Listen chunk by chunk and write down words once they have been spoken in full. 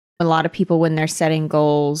A lot of people, when they're setting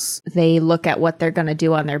goals, they look at what they're going to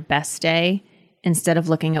do on their best day instead of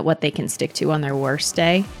looking at what they can stick to on their worst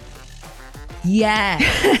day. Yeah.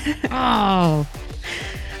 Oh.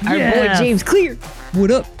 Our boy James Clear.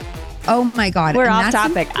 What up? Oh my God. We're off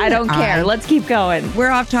topic. I don't care. Let's keep going.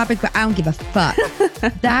 We're off topic, but I don't give a fuck.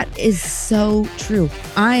 That is so true.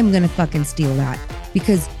 I'm going to fucking steal that,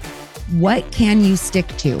 because what can you stick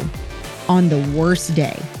to on the worst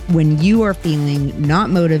day when you are feeling not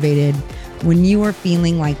motivated, when you are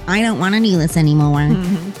feeling like, I don't want to do this anymore?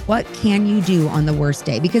 Mm-hmm. What can you do on the worst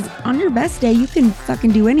day? Because on your best day, you can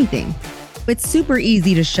fucking do anything. It's super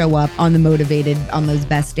easy to show up on the motivated on those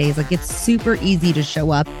best days. Like, it's super easy to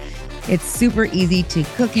show up. It's super easy to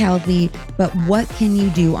cook healthy, but what can you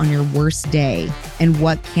do on your worst day? And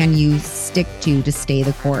what can you stick to stay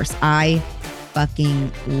the course? I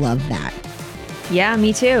fucking love that. Yeah,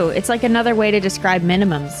 me too. It's like another way to describe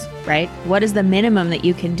minimums, right? What is the minimum that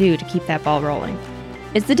you can do to keep that ball rolling?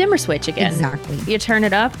 It's the dimmer switch again. Exactly. You turn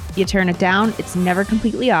it up, you turn it down. It's never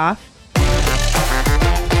completely off.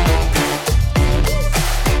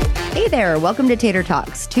 Hey there, welcome to Tater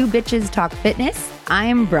Talks. Two bitches talk fitness.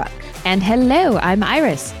 I'm Brooke. And hello, I'm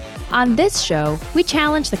Iris. On this show, we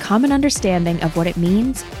challenge the common understanding of what it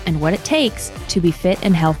means and what it takes to be fit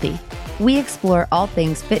and healthy. We explore all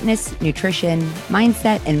things fitness, nutrition,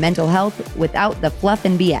 mindset, and mental health without the fluff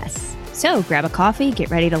and BS. So grab a coffee,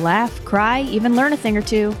 get ready to laugh, cry, even learn a thing or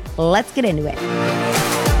two. Let's get into it.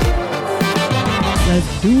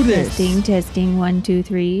 Let's do this. Testing, 1, 2,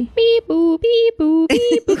 3. Beep, boop, beep, boop,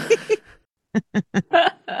 beep,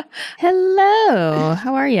 boop. Hello,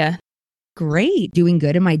 how are you? Great. Doing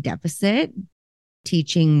good in my deficit.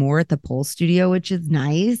 Teaching more at the pole studio, which is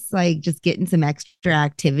nice. Like, just getting some extra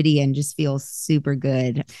activity and just feel super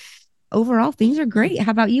good. Overall, things are great.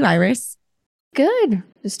 How about you, Iris? Good.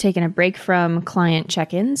 Just taking a break from client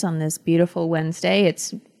check-ins on this beautiful Wednesday.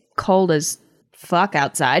 It's cold as fuck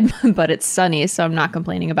outside, but it's sunny, so I'm not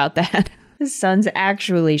complaining about that. The sun's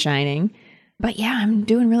actually shining. But yeah, I'm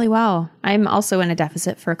doing really well. I'm also in a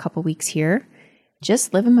deficit for a couple weeks here.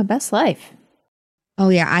 Just living my best life. Oh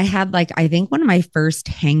yeah, I had I think one of my first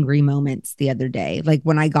hangry moments the other day, like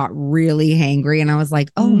when I got really hangry and I was like,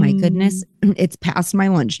 oh my goodness, it's past my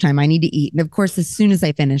lunchtime. I need to eat. And of course, as soon as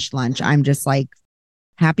I finish lunch, I'm just like,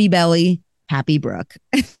 happy belly, happy Brooke.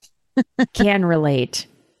 Can relate.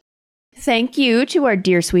 Thank you to our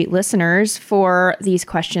dear sweet listeners for these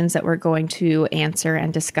questions that we're going to answer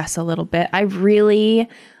and discuss a little bit. I really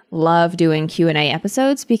love doing Q&A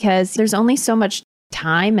episodes because there's only so much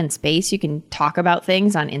time and space you can talk about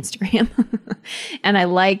things on Instagram. And I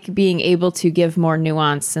like being able to give more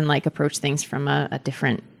nuance and approach things from a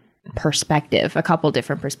different perspective, a couple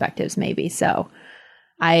different perspectives maybe. So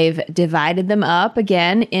I've divided them up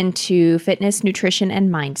again into fitness, nutrition, and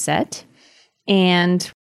mindset, and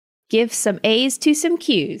give some A's to some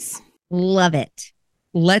Q's. Love it.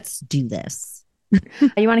 Let's do this.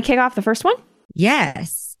 You want to kick off the first one?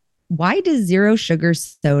 Yes. Why does zero sugar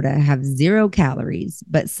soda have 0 calories,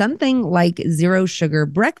 but something like zero sugar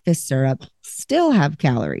breakfast syrup still have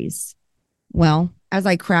calories? Well, as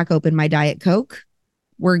I crack open my Diet Coke,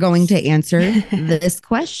 we're going to answer this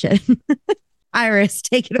question. Iris,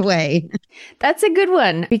 take it away. That's a good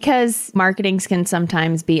one, because marketings can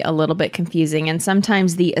sometimes be a little bit confusing, and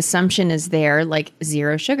sometimes the assumption is there, like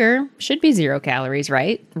zero sugar should be 0 calories,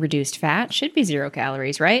 right? Reduced fat should be 0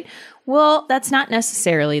 calories, right? Well, that's not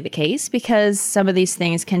necessarily the case, because some of these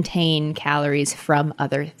things contain calories from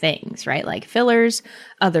other things, right? Like fillers,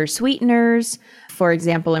 other sweeteners. For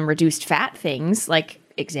example, in reduced fat things,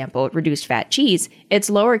 reduced fat cheese, it's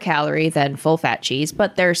lower calorie than full fat cheese,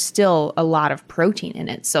 but there's still a lot of protein in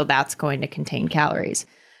it. So that's going to contain calories.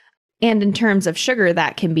 And in terms of sugar,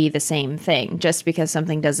 that can be the same thing. Just because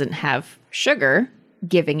something doesn't have sugar,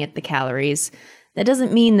 giving it the calories, that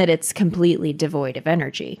doesn't mean that it's completely devoid of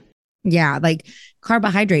energy. Yeah,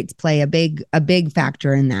 carbohydrates play a big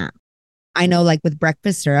factor in that. I know with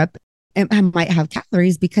breakfast syrup, it might have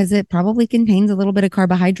calories because it probably contains a little bit of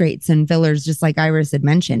carbohydrates and fillers, just like Iris had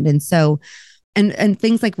mentioned. And so, and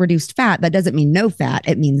things like reduced fat, that doesn't mean no fat.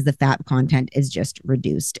 It means the fat content is just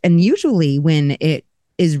reduced. And usually when it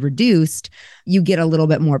is reduced, you get a little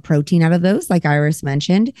bit more protein out of those, like Iris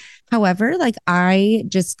mentioned. However, I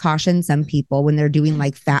just caution some people when they're doing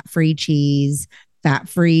fat-free cheese,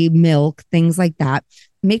 fat-free milk, things like that.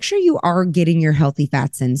 Make sure you are getting your healthy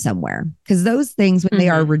fats in somewhere, because those things, when they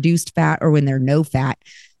are reduced fat or when they're no fat,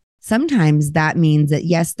 sometimes that means that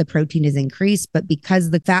yes, the protein is increased, but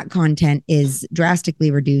because the fat content is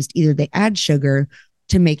drastically reduced, either they add sugar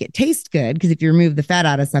to make it taste good, because if you remove the fat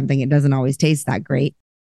out of something, it doesn't always taste that great.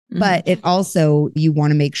 But it also, you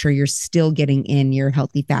want to make sure you're still getting in your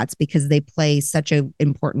healthy fats because they play such an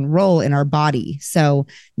important role in our body. So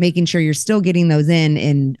making sure you're still getting those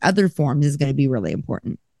in other forms is going to be really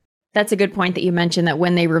important. That's a good point that you mentioned, that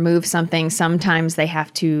when they remove something, sometimes they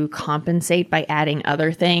have to compensate by adding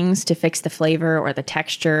other things to fix the flavor or the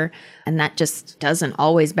texture. And that just doesn't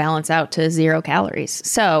always balance out to 0 calories.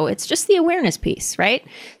 So it's just the awareness piece, right?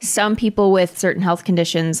 Some people with certain health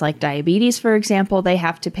conditions like diabetes, for example, they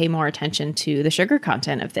have to pay more attention to the sugar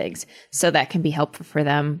content of things. So that can be helpful for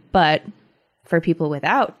them. But for people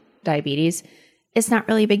without diabetes, it's not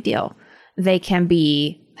really a big deal. They can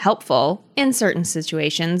be helpful in certain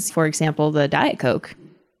situations. For example, the Diet Coke.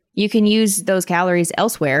 You can use those calories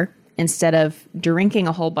elsewhere instead of drinking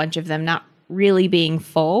a whole bunch of them, not really being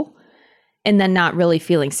full, and then not really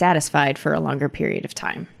feeling satisfied for a longer period of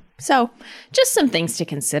time. So just some things to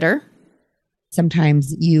consider.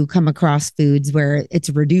 Sometimes you come across foods where it's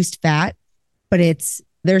reduced fat, but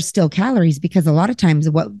there's still calories, because a lot of times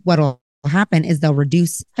what'll happen is they'll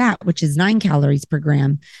reduce fat, which is 9 calories per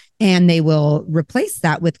gram, and they will replace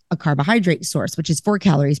that with a carbohydrate source, which is 4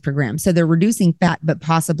 calories per gram. So they're reducing fat, but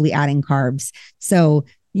possibly adding carbs. So,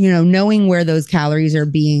 knowing where those calories are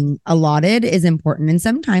being allotted is important. And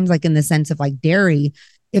sometimes, like in the sense of like dairy,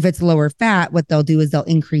 if it's lower fat, what they'll do is they'll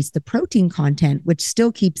increase the protein content, which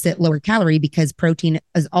still keeps it lower calorie because protein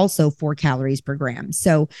is also 4 calories per gram.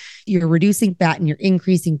 So you're reducing fat and you're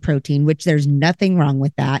increasing protein, which there's nothing wrong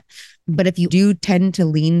with that. But if you do tend to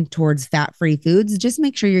lean towards fat-free foods, just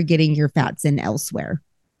make sure you're getting your fats in elsewhere.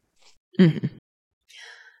 Mm-hmm.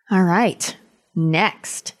 All right.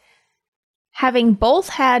 Next. Having both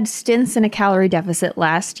had stints in a calorie deficit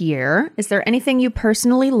last year, is there anything you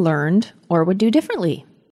personally learned or would do differently?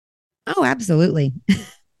 Oh, absolutely.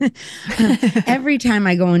 Every time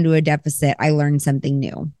I go into a deficit, I learn something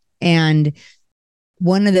new. And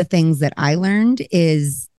one of the things that I learned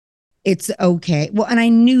is it's okay. Well, and I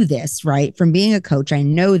knew this, right? From being a coach, I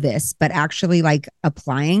know this, but actually like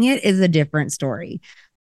applying it is a different story.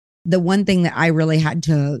 The one thing that I really had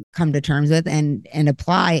to come to terms with and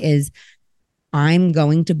apply is I'm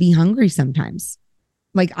going to be hungry sometimes.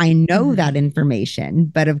 Like I know that information,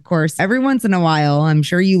 but of course, every once in a while, I'm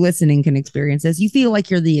sure you listening can experience this. You feel like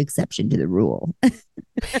you're the exception to the rule.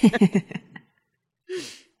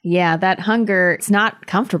 Yeah, that hunger, it's not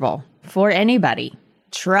comfortable for anybody.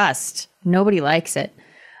 Trust, nobody likes it.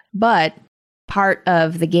 But part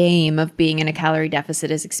of the game of being in a calorie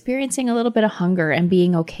deficit is experiencing a little bit of hunger and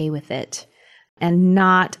being okay with it and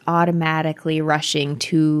not automatically rushing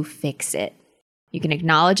to fix it. You can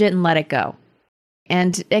acknowledge it and let it go.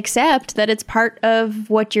 And accept that it's part of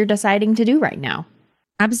what you're deciding to do right now.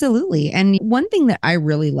 Absolutely. And one thing that I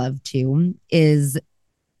really love too is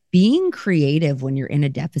being creative when you're in a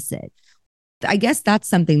deficit. I guess that's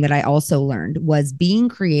something that I also learned was being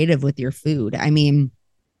creative with your food. I mean,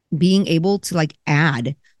 being able to like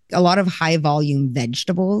add a lot of high volume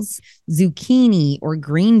vegetables, zucchini or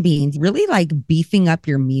green beans, really like beefing up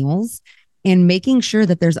your meals. And making sure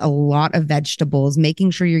that there's a lot of vegetables, making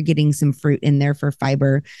sure you're getting some fruit in there for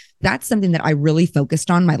fiber. That's something that I really focused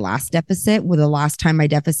on my last deficit. The last time my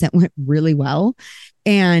deficit went really well.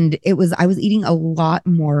 And I was eating a lot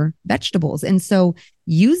more vegetables. And so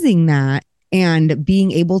using that and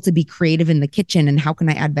being able to be creative in the kitchen and how can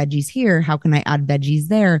I add veggies here? How can I add veggies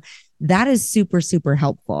there? That is super, super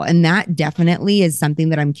helpful. And that definitely is something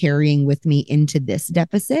that I'm carrying with me into this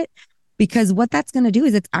deficit. Because what that's going to do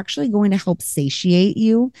is it's actually going to help satiate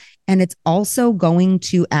you. And it's also going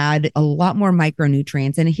to add a lot more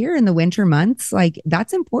micronutrients. And here in the winter months, like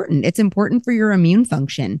that's important. It's important for your immune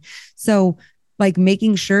function. So like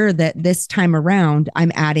making sure that this time around,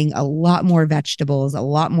 I'm adding a lot more vegetables, a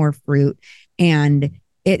lot more fruit. And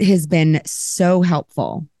it has been so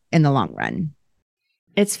helpful in the long run.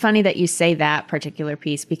 It's funny that you say that particular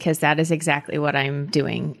piece because that is exactly what I'm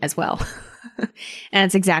doing as well. And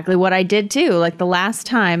it's exactly what I did too. Like the last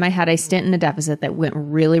time I had a stint in a deficit that went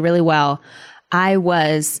really, really well, I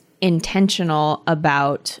was intentional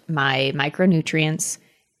about my micronutrients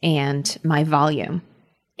and my volume.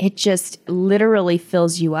 It just literally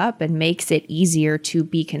fills you up and makes it easier to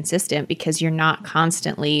be consistent because you're not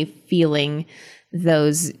constantly feeling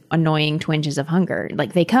those annoying twinges of hunger.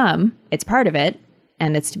 Like they come, it's part of it,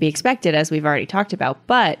 and it's to be expected as we've already talked about.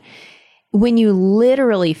 But when you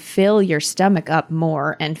literally fill your stomach up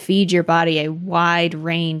more and feed your body a wide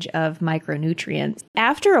range of micronutrients,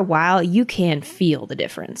 after a while, you can feel the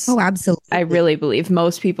difference. Oh, absolutely. I really believe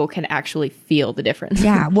most people can actually feel the difference.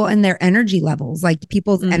 Yeah. Well, and their energy levels, like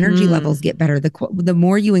people's energy levels get better. The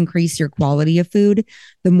more you increase your quality of food,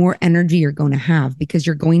 the more energy you're going to have because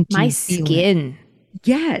you're going to My skin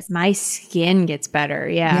Yes. My skin gets better.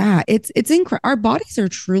 Yeah. Yeah, it's incredible. Our bodies are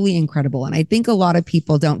truly incredible. And I think a lot of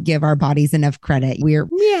people don't give our bodies enough credit.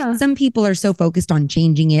 Yeah. Some people are so focused on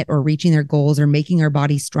changing it or reaching their goals or making our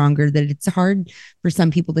bodies stronger that it's hard for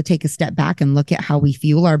some people to take a step back and look at how we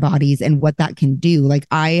fuel our bodies and what that can do. Like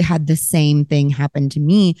I had the same thing happen to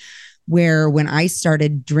me where when I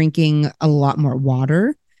started drinking a lot more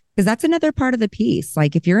water, because that's another part of the piece.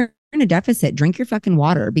 Like if you're in a deficit, drink your fucking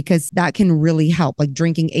water because that can really help. Like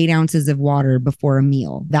drinking 8 ounces of water before a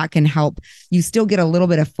meal, that can help. You still get a little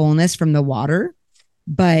bit of fullness from the water.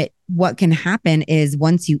 But what can happen is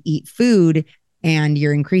once you eat food and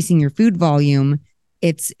you're increasing your food volume,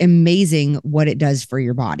 it's amazing what it does for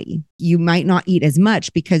your body. You might not eat as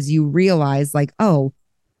much because you realize like, oh,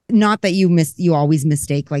 not that you always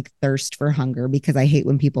mistake like thirst for hunger, because I hate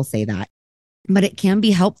when people say that, but it can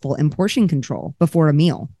be helpful in portion control before a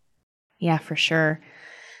meal. Yeah, for sure.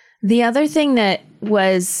 The other thing that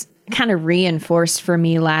was kind of reinforced for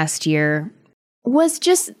me last year was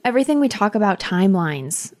just everything we talk about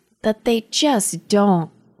timelines, that they just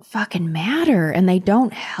don't fucking matter and they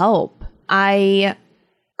don't help.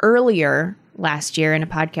 Earlier last year in a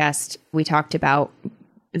podcast, we talked about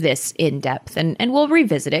this in depth and we'll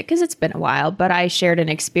revisit it because it's been a while, but I shared an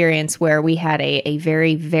experience where we had a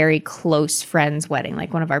very, very close friend's wedding,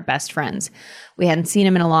 like one of our best friends. We hadn't seen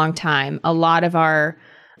him in a long time. A lot of our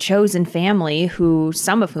chosen family,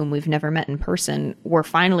 some of whom we've never met in person, were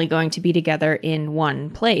finally going to be together in one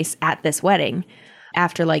place at this wedding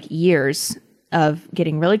after like years of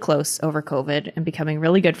getting really close over COVID and becoming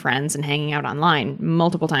really good friends and hanging out online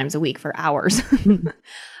multiple times a week for hours.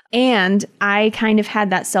 And I kind of had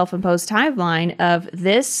that self-imposed timeline of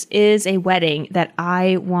this is a wedding that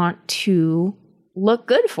I want to look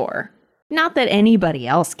good for. Not that anybody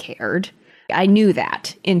else cared. I knew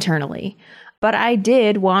that internally, but I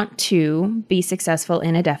did want to be successful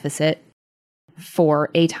in a deficit for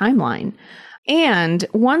a timeline. And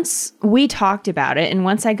once we talked about it and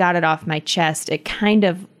once I got it off my chest, it kind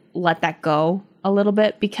of let that go a little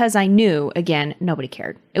bit because I knew, again, nobody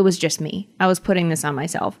cared. It was just me. I was putting this on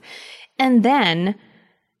myself. And then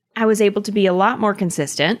I was able to be a lot more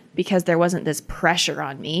consistent because there wasn't this pressure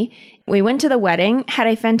on me. We went to the wedding, had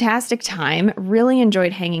a fantastic time, really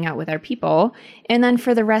enjoyed hanging out with our people. And then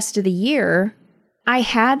for the rest of the year, I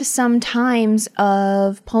had some times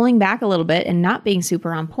of pulling back a little bit and not being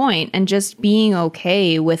super on point and just being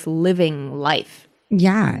okay with living life.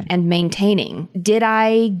 Yeah. And maintaining. Did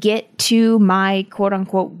I get to my quote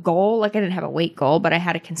unquote goal? Like I didn't have a weight goal, but I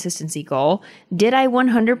had a consistency goal. Did I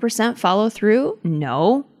 100% follow through?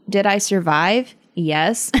 No. Did I survive?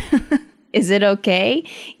 Yes. Is it okay?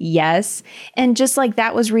 Yes. And just like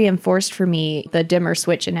that was reinforced for me, the dimmer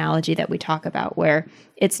switch analogy that we talk about, where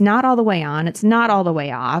it's not all the way on, it's not all the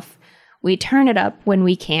way off. We turn it up when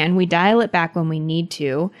we can, we dial it back when we need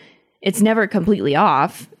to. It's never completely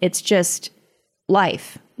off. It's just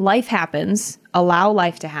life. Life happens. Allow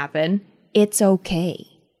life to happen. It's okay.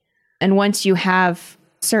 And once you have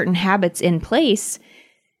certain habits in place,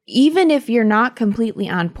 even if you're not completely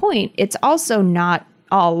on point, it's also not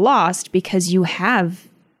all lost because you have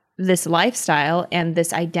this lifestyle and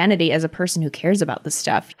this identity as a person who cares about this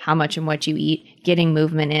stuff, how much and what you eat, getting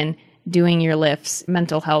movement in, doing your lifts,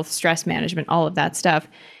 mental health, stress management, all of that stuff.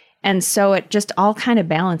 And so it just all kind of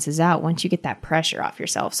balances out once you get that pressure off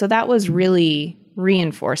yourself. So that was really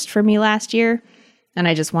reinforced for me last year. And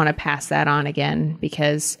I just want to pass that on again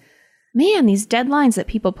because, man, these deadlines that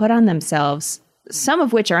people put on themselves, some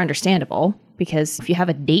of which are understandable because if you have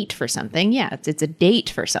a date for something, yeah, it's a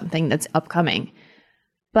date for something that's upcoming.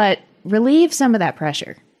 But relieve some of that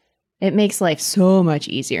pressure. It makes life so much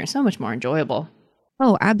easier, so much more enjoyable.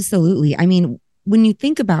 Oh, absolutely. I mean, when you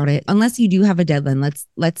think about it, unless you do have a deadline,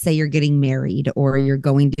 let's say you're getting married or you're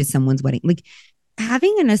going to someone's wedding, like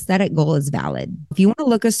having an aesthetic goal is valid. If you want to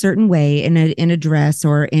look a certain way in a dress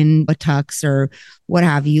or in a tux or what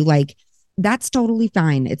have you, like that's totally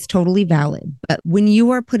fine. It's totally valid. But when you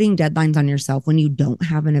are putting deadlines on yourself, when you don't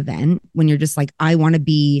have an event, when you're just like, I want to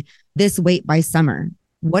be this weight by summer,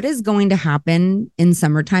 what is going to happen in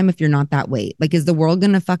summertime if you're not that weight? Like, is the world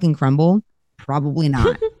going to fucking crumble? Probably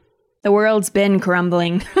not. The world's been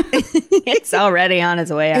crumbling. It's already on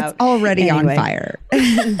its way out. It's already on fire.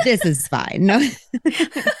 This is fine. No.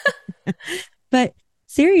 But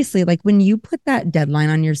seriously, like when you put that deadline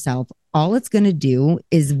on yourself, all it's going to do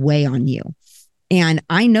is weigh on you. And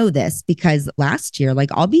I know this because last year, like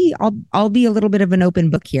I'll be a little bit of an open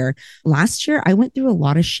book here. Last year, I went through a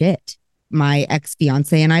lot of shit. My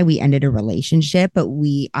ex-fiance and we ended a relationship, but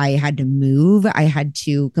I had to move. I had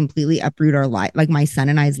to completely uproot our life, like my son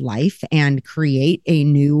and I's life, and create a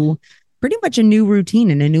new pretty much a new routine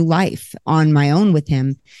and a new life on my own with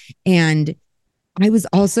him. And I was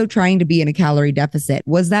also trying to be in a calorie deficit.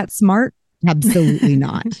 Was that smart? Absolutely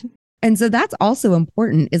not. And so that's also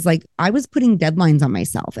important, is like, I was putting deadlines on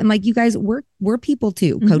myself. And like, you guys, we're people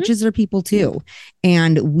too. Coaches are people too.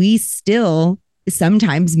 And we still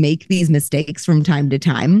sometimes make these mistakes from time to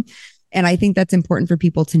time. And I think that's important for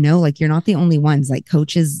people to know, like, you're not the only ones. Like,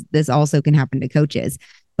 coaches, this also can happen to coaches.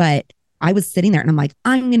 But I was sitting there and I'm like,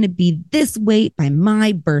 I'm going to be this weight by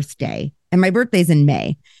my birthday. And my birthday's in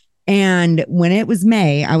May. And when it was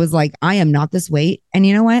May, I was like, I am not this weight. And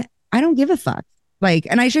you know what? I don't give a fuck. Like,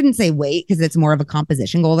 and I shouldn't say weight because it's more of a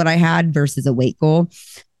composition goal that I had versus a weight goal.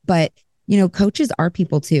 But, you know, coaches are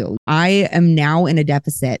people too. I am now in a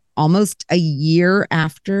deficit almost a year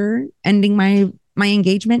after ending my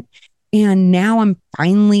engagement. And now I'm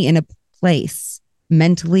finally in a place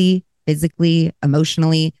mentally, physically,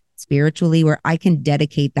 emotionally, spiritually, where I can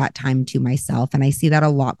dedicate that time to myself. And I see that a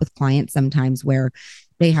lot with clients sometimes, where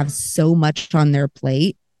they have so much on their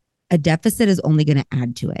plate. A deficit is only going to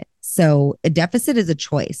add to it. So a deficit is a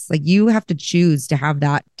choice. Like, you have to choose to have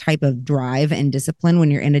that type of drive and discipline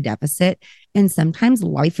when you're in a deficit. And sometimes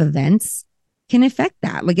life events can affect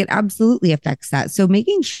that. Like, it absolutely affects that. So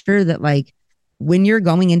making sure that, like, when you're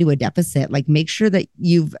going into a deficit, like, make sure that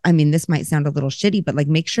this might sound a little shitty, but like,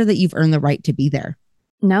 make sure that you've earned the right to be there.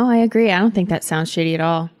 No, I agree. I don't think that sounds shitty at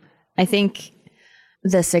all. I think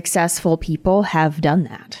the successful people have done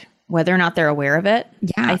that. Whether or not they're aware of it,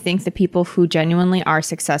 I think the people who genuinely are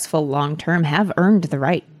successful long-term have earned the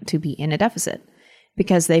right to be in a deficit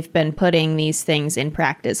because they've been putting these things in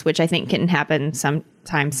practice, which I think can happen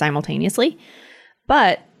sometimes simultaneously.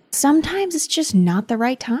 But sometimes it's just not the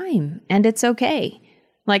right time, and it's okay.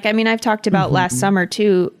 Like, I mean, I've talked about last summer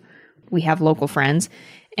too. We have local friends,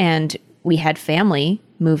 and we had family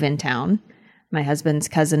move in town. My husband's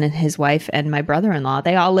cousin and his wife and my brother-in-law,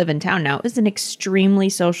 they all live in town now. It was an extremely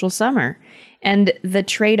social summer. And the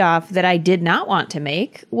trade-off that I did not want to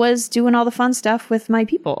make was doing all the fun stuff with my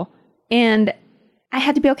people. And I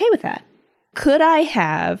had to be okay with that. Could I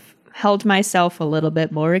have held myself a little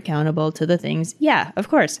bit more accountable to the things? Yeah, of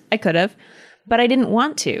course, I could have. But I didn't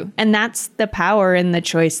want to. And that's the power and the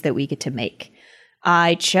choice that we get to make.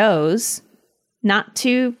 I chose not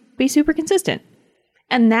to be super consistent.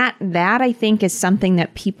 And that I think is something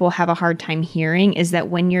that people have a hard time hearing, is that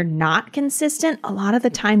when you're not consistent, a lot of the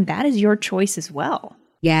time that is your choice as well.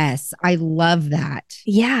 Yes, I love that.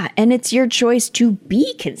 Yeah, and it's your choice to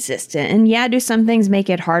be consistent. And yeah, do some things make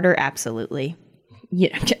it harder? Absolutely.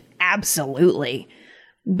 Yeah, absolutely.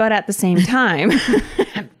 But at the same time,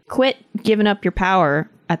 quit giving up your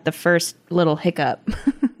power at the first little hiccup.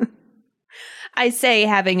 I say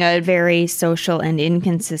having a very social and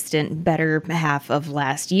inconsistent better half of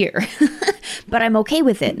last year, but I'm okay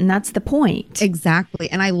with it. And that's the point. Exactly.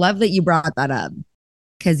 And I love that you brought that up,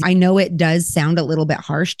 because I know it does sound a little bit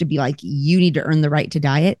harsh to be like, you need to earn the right to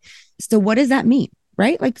diet. So what does that mean?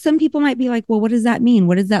 Right? Like, some people might be like, well, what does that mean?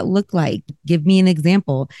 What does that look like? Give me an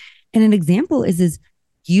example. And an example is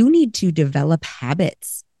you need to develop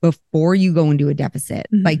habits before you go into a deficit.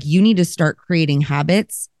 Like, you need to start creating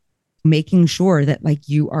habits, making sure that, like,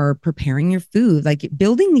 you are preparing your food, like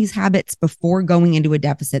building these habits before going into a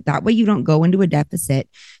deficit. That way you don't go into a deficit.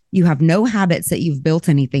 You have no habits that you've built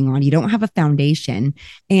anything on. You don't have a foundation.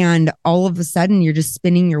 And all of a sudden you're just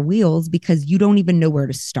spinning your wheels because you don't even know where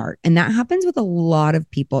to start. And that happens with a lot of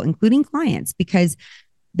people, including clients, because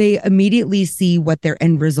they immediately see what their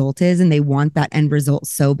end result is and they want that end result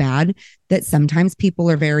so bad that sometimes people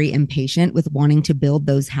are very impatient with wanting to build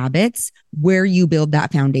those habits where you build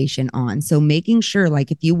that foundation on. So making sure,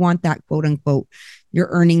 like, if you want that quote unquote, you're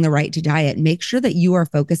earning the right to diet, make sure that you are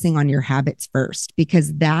focusing on your habits first,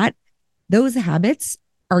 because those habits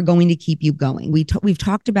are going to keep you going. We've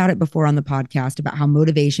talked about it before on the podcast about how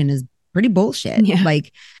motivation is pretty bullshit. Yeah.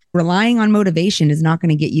 Like, relying on motivation is not going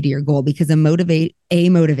to get you to your goal, because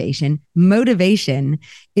motivation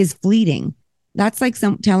is fleeting. That's like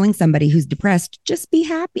telling somebody who's depressed, just be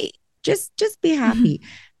happy. Just be happy.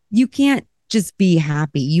 You can't just be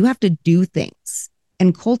happy. You have to do things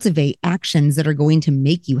and cultivate actions that are going to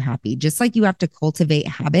make you happy. Just like you have to cultivate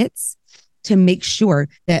habits to make sure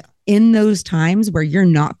that in those times where you're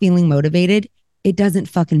not feeling motivated, it doesn't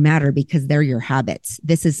fucking matter, because they're your habits.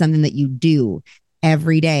 This is something that you do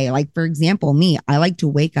every day. Like, for example, me, I like to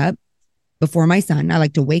wake up before my son. I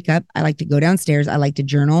like to wake up. I like to go downstairs. I like to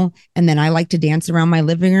journal. And then I like to dance around my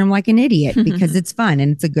living room like an idiot because it's fun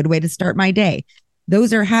and it's a good way to start my day.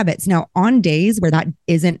 Those are habits. Now, on days where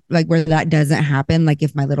that doesn't happen, like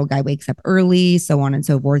if my little guy wakes up early, so on and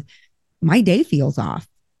so forth, my day feels off.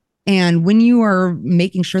 And when you are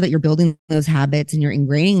making sure that you're building those habits and you're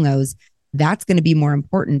ingraining those, that's going to be more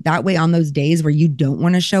important. That way, on those days where you don't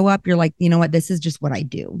want to show up, you're like, you know what? This is just what I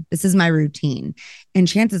do. This is my routine. And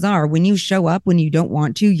chances are, when you show up when you don't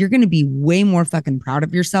want to, you're going to be way more fucking proud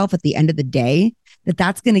of yourself at the end of the day.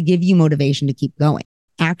 That's going to give you motivation to keep going.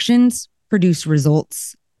 Actions produce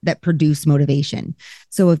results that produce motivation.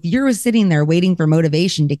 So if you're sitting there waiting for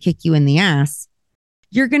motivation to kick you in the ass,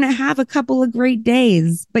 you're going to have a couple of great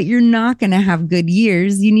days, but you're not going to have good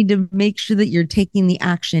years. You need to make sure that you're taking the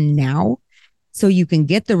action now so you can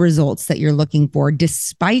get the results that you're looking for,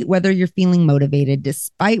 despite whether you're feeling motivated,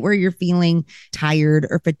 despite where you're feeling tired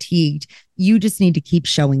or fatigued. You just need to keep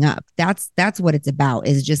showing up. That's what it's about,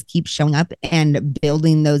 is just keep showing up and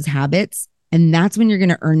building those habits. And that's when you're going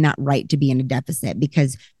to earn that right to be in a deficit,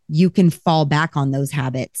 because you can fall back on those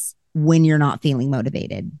habits when you're not feeling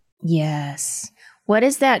motivated. Yes. What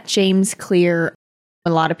is that James Clear?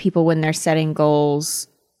 A lot of people, when they're setting goals,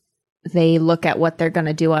 they look at what they're going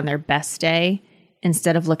to do on their best day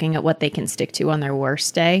instead of looking at what they can stick to on their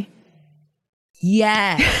worst day.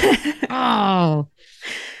 Yeah. Oh,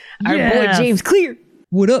 our boy James Clear.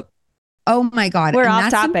 What up? Oh my God. We're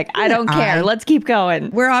off topic. I don't care. Let's keep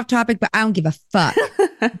going. We're off topic, but I don't give a fuck.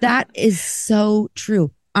 That is so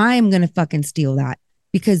true. I'm going to fucking steal that,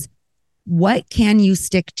 because what can you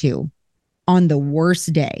stick to on the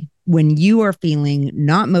worst day when you are feeling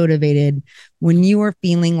not motivated, when you are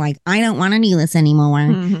feeling like, I don't want to do this anymore?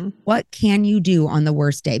 Mm-hmm. What can you do on the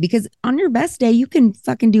worst day? Because on your best day, you can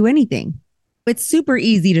fucking do anything. It's super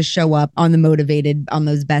easy to show up on the motivated on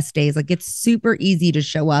those best days. Like, it's super easy to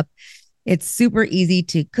show up. It's super easy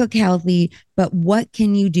to cook healthy, but what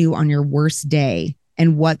can you do on your worst day?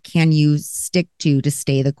 And what can you stick to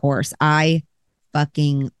stay the course? I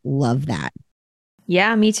fucking love that.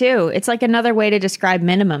 Yeah, me too. It's like another way to describe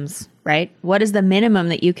minimums, right? What is the minimum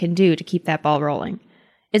that you can do to keep that ball rolling?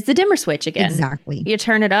 It's the dimmer switch again. Exactly. You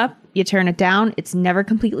turn it up, you turn it down. It's never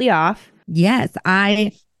completely off. Yes,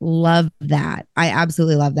 I love that. I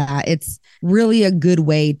absolutely love that. It's really a good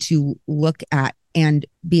way to look at and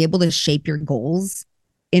be able to shape your goals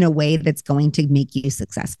in a way that's going to make you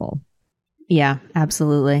successful. Yeah,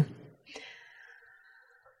 absolutely.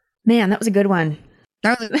 Man, that was a good one.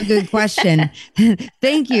 That was a good question.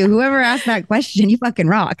 Thank you. Whoever asked that question, you fucking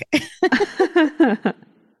rock.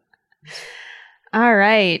 All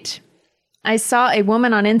right. I saw a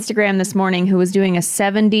woman on Instagram this morning who was doing a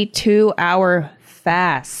 72-hour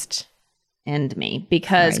fast, end me,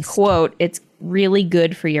 because, quote, it's really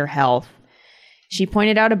good for your health. She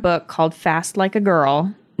pointed out a book called Fast Like a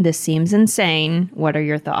Girl. This seems insane. What are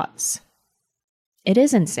your thoughts? It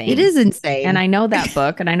is insane. It is insane. And I know that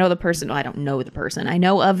book, and I know the person. Well, I don't know the person. I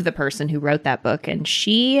know of the person who wrote that book, and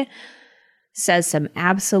she says some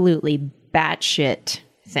absolutely batshit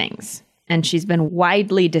things. And she's been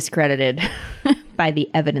widely discredited by the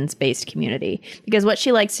evidence-based community, because what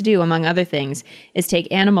she likes to do, among other things, is take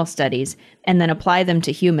animal studies and then apply them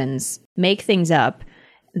to humans, make things up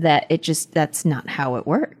that's not how it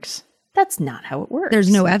works. That's not how it works.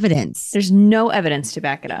 There's no evidence. There's no evidence to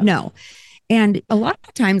back it up. No. And a lot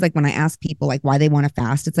of times, like when I ask people like why they want to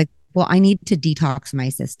fast, it's like, well, I need to detox my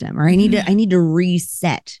system, or I need to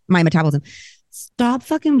reset my metabolism. Stop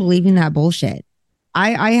fucking believing that bullshit.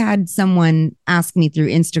 I had someone ask me through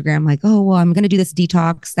Instagram, like, oh, well, I'm going to do this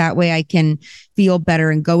detox. That way I can feel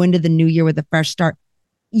better and go into the new year with a fresh start.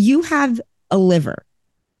 You have a liver,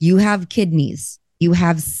 you have kidneys, you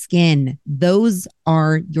have skin. Those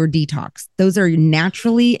are your detox. Those are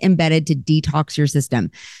naturally embedded to detox your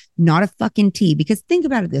system, not a fucking tea. Because think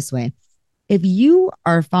about it this way. If you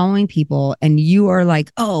are following people and you are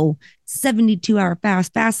like, oh, 72-hour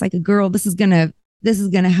fast like a girl, this is going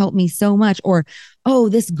to help me so much. Or, oh,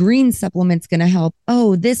 this green supplement's going to help.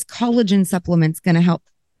 Oh, this collagen supplement's going to help.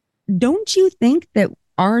 Don't you think that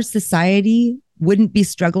our society wouldn't be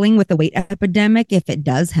struggling with the weight epidemic if it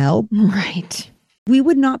does help? Right. We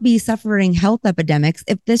would not be suffering health epidemics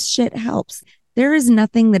if this shit helps. There is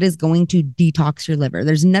nothing that is going to detox your liver.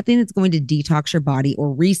 There's nothing that's going to detox your body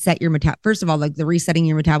or reset your First of all, like the resetting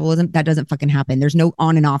your metabolism, that doesn't fucking happen. There's no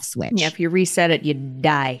on and off switch. Yeah, if you reset it, you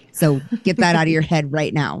die. So get that out of your head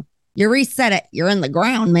right now. You reset it, you're in the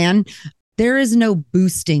ground, man. There is no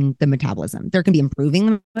boosting the metabolism. There can be improving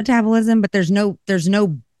the metabolism, but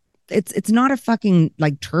it's not a fucking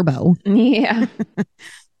like turbo. Yeah.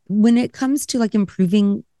 When it comes to like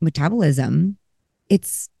improving metabolism,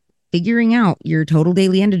 it's figuring out your total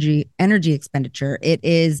daily energy expenditure. It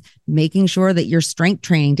is making sure that you're strength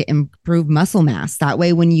training to improve muscle mass. That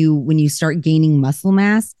way, when you start gaining muscle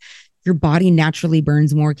mass, your body naturally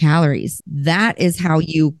burns more calories. That is how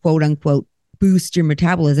you quote unquote boost your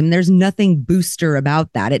metabolism. There's nothing booster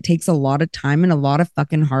about that. It takes a lot of time and a lot of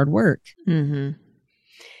fucking hard work. Mm-hmm.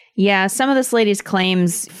 Yeah, some of this lady's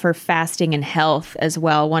claims for fasting and health as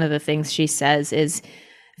well. One of the things she says is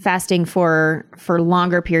fasting for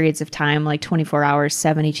longer periods of time, like 24 hours,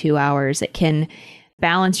 72 hours. It can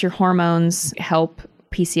balance your hormones, help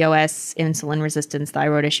PCOS, insulin resistance,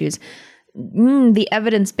 thyroid issues. The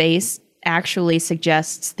evidence base actually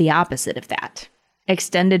suggests the opposite of that.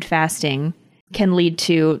 Extended fasting can lead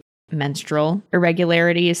to menstrual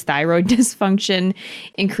irregularities, thyroid dysfunction,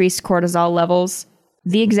 increased cortisol levels,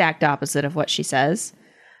 the exact opposite of what she says.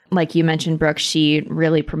 Like you mentioned, Brooke, she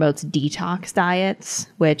really promotes detox diets,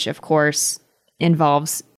 which of course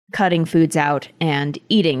involves cutting foods out and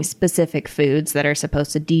eating specific foods that are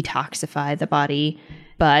supposed to detoxify the body.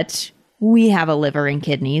 But we have a liver and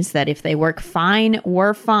kidneys that if they work fine,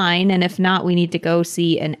 we're fine. And if not, we need to go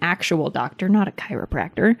see an actual doctor, not a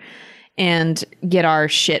chiropractor, and get our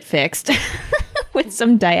shit fixed with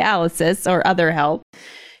some dialysis or other help.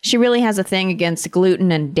 She really has a thing against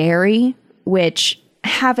gluten and dairy, which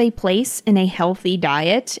have a place in a healthy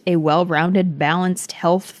diet, a well-rounded, balanced,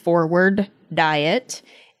 health-forward diet,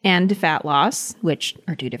 and fat loss, which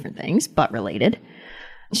are two different things, but related.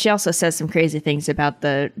 She also says some crazy things about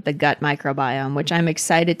the gut microbiome, which I'm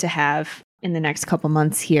excited to have in the next couple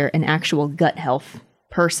months here, an actual gut health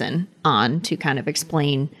person on to kind of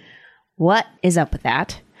explain what is up with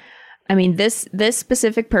that. I mean, this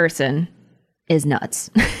specific person is nuts.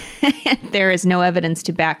 There is no evidence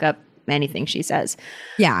to back up anything she says.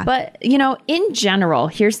 Yeah. But, you know, in general,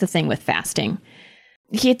 here's the thing with fasting.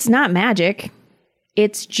 It's not magic.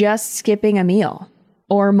 It's just skipping a meal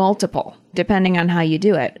or multiple, depending on how you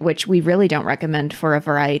do it, which we really don't recommend for a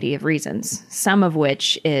variety of reasons. Some of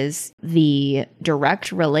which is the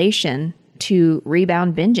direct relation to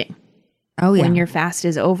rebound binging. Oh, yeah. When your fast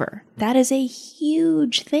is over. That is a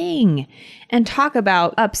huge thing. And talk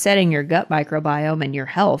about upsetting your gut microbiome and your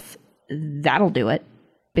health. That'll do it.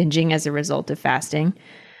 Binging as a result of fasting.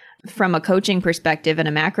 From a coaching perspective and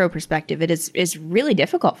a macro perspective, it is really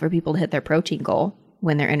difficult for people to hit their protein goal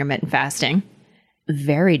when they're intermittent fasting.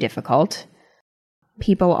 Very difficult.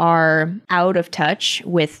 People are out of touch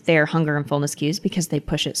with their hunger and fullness cues because they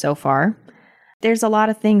push it so far. There's a lot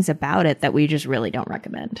of things about it that we just really don't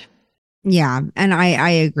recommend. Yeah. And I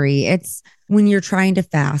agree. It's when you're trying to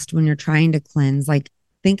fast, when you're trying to cleanse, like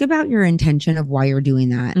think about your intention of why you're doing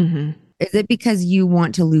that. Mm-hmm. Is it because you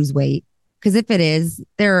want to lose weight? Because if it is,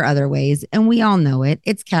 there are other ways. And we all know it.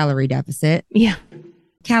 It's calorie deficit. Yeah.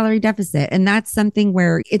 Calorie deficit. And that's something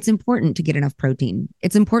where it's important to get enough protein.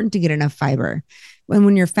 It's important to get enough fiber.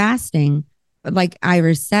 When you're fasting, like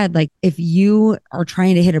Iris said, like if you are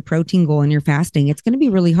trying to hit a protein goal and you're fasting, it's going to be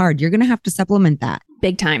really hard. You're going to have to supplement that.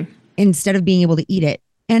 Big time. Instead of being able to eat it.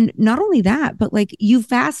 And not only that, but like you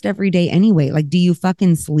fast every day anyway. Like, do you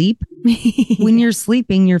fucking sleep? When you're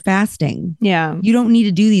sleeping, you're fasting. Yeah. You don't need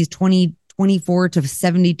to do these 24 to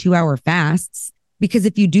 72 hour fasts, because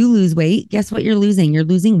if you do lose weight, guess what you're losing? You're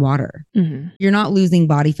losing water. Mm-hmm. You're not losing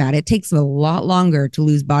body fat. It takes a lot longer to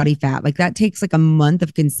lose body fat. Like that takes like a month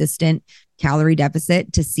of consistent calorie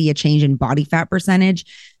deficit to see a change in body fat percentage.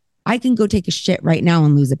 I can go take a shit right now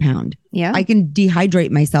and lose a pound. Yeah. I can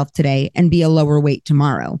dehydrate myself today and be a lower weight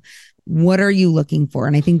tomorrow. What are you looking for?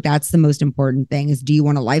 And I think that's the most important thing is, do you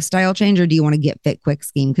want a lifestyle change or do you want to get fit quick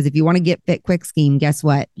scheme? Because if you want to get fit quick scheme, guess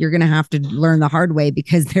what? You're going to have to learn the hard way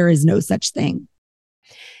because there is no such thing.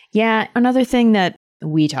 Yeah. Another thing that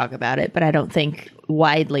we talk about it, but I don't think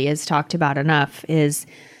widely is talked about enough is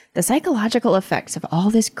the psychological effects of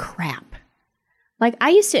all this crap. Like I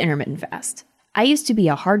used to intermittent fast. I used to be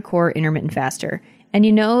a hardcore intermittent faster. And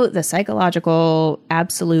you know, the psychological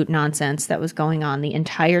absolute nonsense that was going on the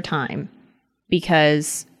entire time,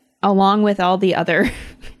 because along with all the other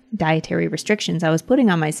dietary restrictions I was putting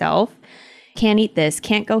on myself, can't eat this,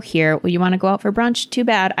 can't go here. Well, you want to go out for brunch? Too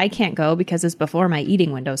bad. I can't go because it's before my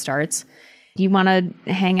eating window starts. Do you want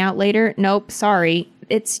to hang out later? Nope. Sorry.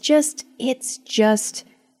 It's just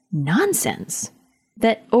nonsense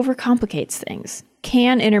that overcomplicates things.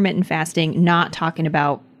 Can intermittent fasting, not talking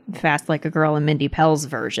about fast like a girl in Mindy Pell's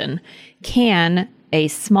version, can a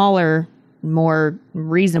smaller, more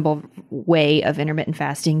reasonable way of intermittent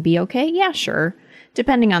fasting be okay? Yeah, sure.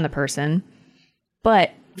 Depending on the person.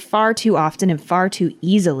 But far too often and far too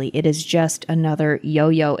easily, it is just another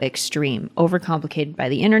yo-yo extreme, overcomplicated by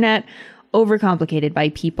the internet, overcomplicated by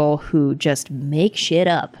people who just make shit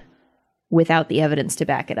up without the evidence to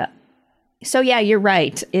back it up. So yeah, you're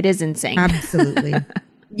right. It is insane. Absolutely.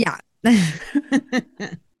 Yeah.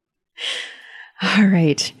 All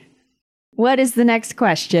right. What is the next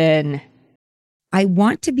question? I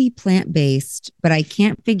want to be plant-based, but I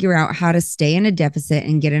can't figure out how to stay in a deficit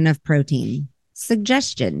and get enough protein.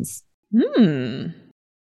 Suggestions.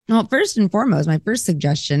 Well, first and foremost, my first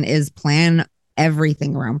suggestion is plan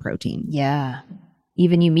everything around protein. Yeah.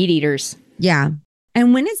 Even you meat eaters. Yeah.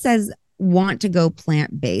 And when it says want to go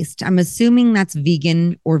plant-based, I'm assuming that's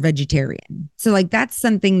vegan or vegetarian. So like that's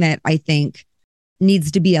something that I think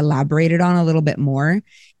needs to be elaborated on a little bit more.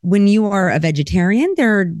 When you are a vegetarian,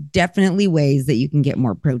 there are definitely ways that you can get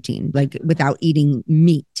more protein, like without eating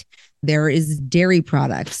meat. There is dairy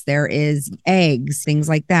products, there is eggs, things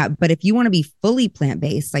like that. But if you want to be fully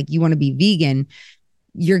plant-based, like you want to be vegan,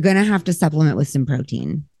 you're going to have to supplement with some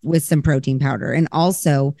protein powder, and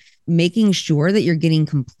also making sure that you're getting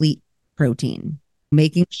complete protein,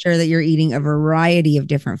 making sure that you're eating a variety of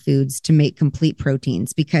different foods to make complete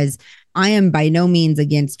proteins, because I am by no means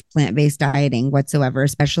against plant-based dieting whatsoever,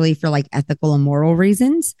 especially for like ethical and moral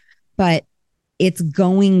reasons, but it's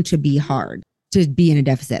going to be hard to be in a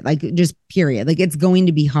deficit, like just period. Like it's going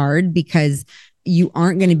to be hard because you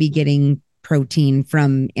aren't going to be getting protein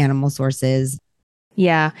from animal sources.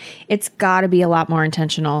 Yeah, it's got to be a lot more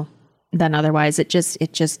intentional than otherwise. It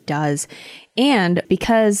just does. And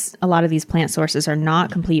because a lot of these plant sources are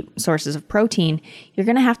not complete sources of protein, you're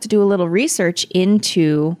going to have to do a little research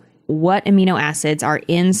into what amino acids are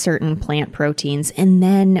in certain plant proteins and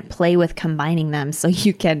then play with combining them so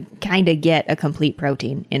you can kind of get a complete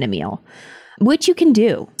protein in a meal, which you can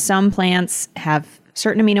do. Some plants have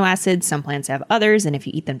certain amino acids, some plants have others, and if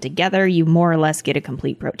you eat them together, you more or less get a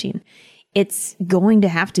complete protein. It's going to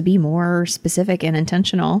have to be more specific and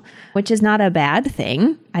intentional, which is not a bad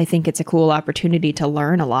thing. I think it's a cool opportunity to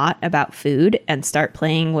learn a lot about food and start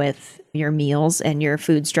playing with your meals and your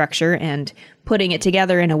food structure and putting it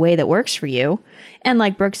together in a way that works for you. And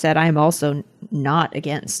like Brooke said, I'm also not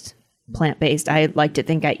against plant-based. I like to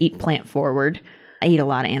think I eat plant forward. I eat a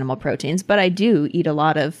lot of animal proteins, but I do eat a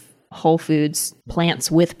lot of whole foods, plants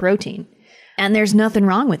with protein. And there's nothing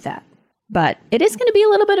wrong with that. But it is going to be a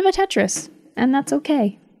little bit of a Tetris, and that's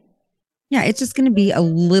okay. Yeah, it's just going to be a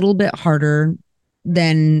little bit harder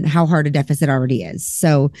than how hard a deficit already is.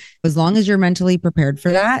 So as long as you're mentally prepared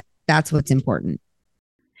for that, that's what's important.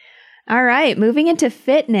 All right, moving into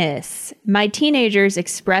fitness. My teenagers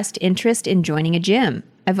expressed interest in joining a gym.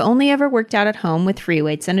 I've only ever worked out at home with free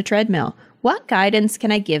weights and a treadmill. What guidance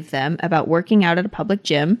can I give them about working out at a public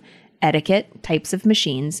gym, etiquette, types of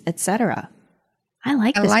machines, etc.? I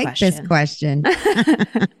like this question.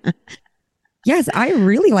 Yes, I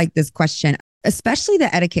really like this question, especially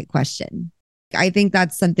the etiquette question. I think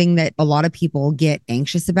that's something that a lot of people get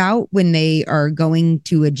anxious about when they are going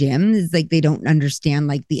to a gym. Is like they don't understand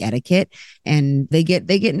like the etiquette, and they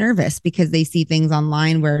get nervous because they see things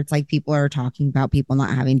online where it's like people are talking about people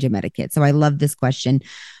not having gym etiquette. So I love this question.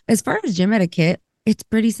 As far as gym etiquette, it's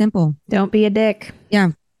pretty simple. Don't be a dick.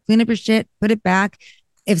 Yeah. Clean up your shit, put it back.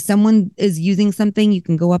 If someone is using something, you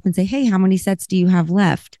can go up and say, hey, how many sets do you have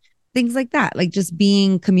left? Things like that, like just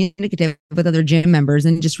being communicative with other gym members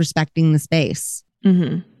and just respecting the space.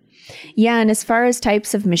 Mm-hmm. Yeah. And as far as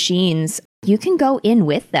types of machines, you can go in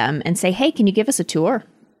with them and say, hey, can you give us a tour?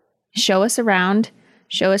 Show us around,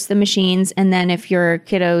 show us the machines. And then if your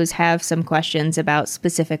kiddos have some questions about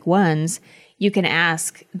specific ones, you can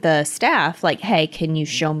ask the staff, like, hey, can you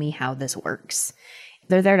show me how this works?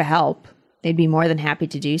 They're there to help. They'd be more than happy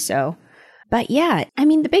to do so. But yeah, I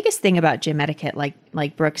mean, the biggest thing about gym etiquette,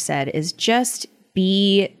 like Brooke said, is just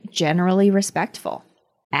be generally respectful.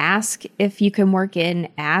 Ask if you can work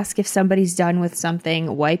in, ask if somebody's done with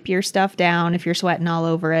something, wipe your stuff down if you're sweating all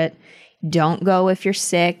over it. Don't go if you're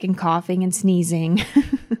sick and coughing and sneezing.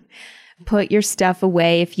 Put your stuff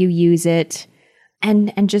away if you use it.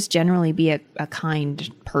 And just generally be a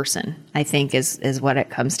kind person, I think is what it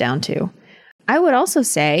comes down to. I would also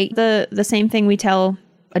say the same thing we tell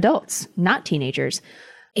adults, not teenagers.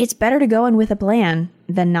 It's better to go in with a plan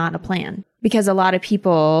than not a plan, because a lot of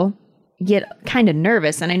people get kind of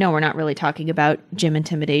nervous. And I know we're not really talking about gym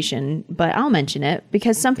intimidation, but I'll mention it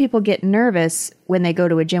because some people get nervous when they go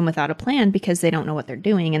to a gym without a plan because they don't know what they're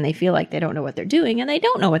doing, and they feel like they don't know what they're doing, and they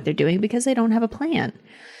don't know what they're doing because they don't have a plan.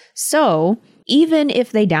 So even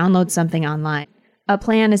if they download something online, a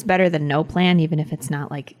plan is better than no plan, even if it's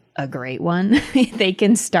not like a great one. They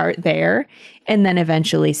can start there and then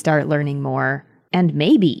eventually start learning more, and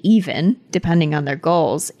maybe even, depending on their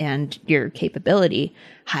goals and your capability,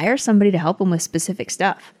 hire somebody to help them with specific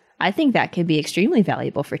stuff. I think that could be extremely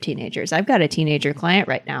valuable for teenagers. I've got a teenager client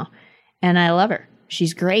right now, and I love her.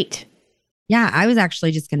 She's great. Yeah, I was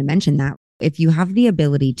actually just going to mention that. If you have the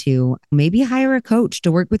ability to, maybe hire a coach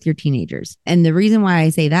to work with your teenagers. And the reason why I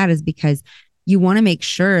say that is because you want to make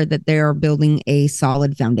sure that they are building a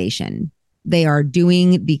solid foundation. They are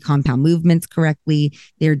doing the compound movements correctly.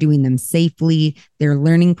 They're doing them safely. They're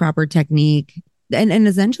learning proper technique. And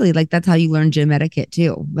essentially, like, that's how you learn gym etiquette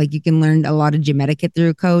too. Like, you can learn a lot of gym etiquette through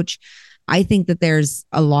a coach. I think that there's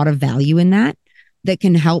a lot of value in that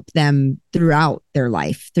can help them throughout their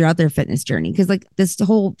life, throughout their fitness journey. Cause like this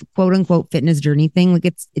whole quote unquote fitness journey thing, like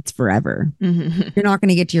it's forever. Mm-hmm. You're not going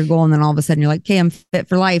to get to your goal. And then all of a sudden you're like, okay, I'm fit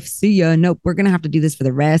for life. See ya. Nope. We're going to have to do this for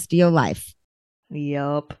the rest of your life.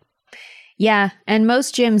 Yup. Yeah. And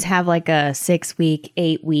most gyms have like a 6-week,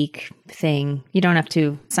 8-week thing. You don't have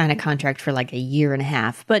to sign a contract for like a year and a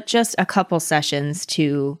half, but just a couple sessions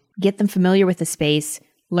to get them familiar with the space,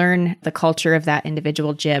 learn the culture of that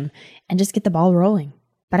individual gym, and just get the ball rolling.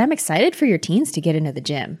 But I'm excited for your teens to get into the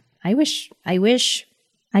gym. I wish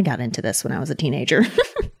I got into this when I was a teenager.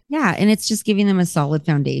 Yeah. And it's just giving them a solid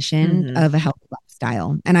foundation of a healthy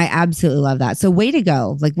lifestyle. And I absolutely love that. So way to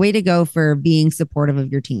go. Like, way to go for being supportive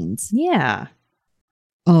of your teens. Yeah.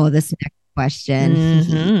 Oh, this next question.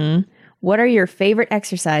 Mm-hmm. What are your favorite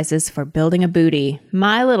exercises for building a booty?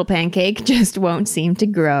 My little pancake just won't seem to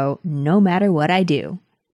grow no matter what I do.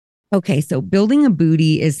 Okay, so building a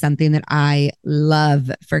booty is something that I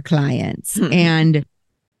love for clients. And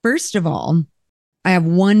first of all, I have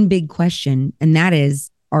one big question, and that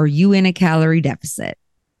is, are you in a calorie deficit?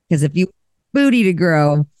 Because if you want booty to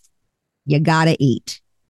grow, you got to eat.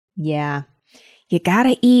 Yeah. You got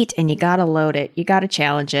to eat and you got to load it. You got to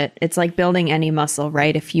challenge it. It's like building any muscle,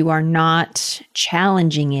 right? If you are not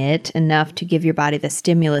challenging it enough to give your body the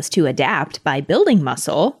stimulus to adapt by building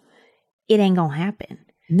muscle, it ain't going to happen.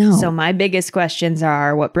 No. So my biggest questions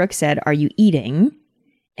are what Brooke said, are you eating?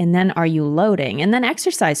 And then are you loading? And then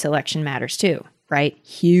exercise selection matters too, right?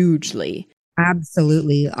 Hugely.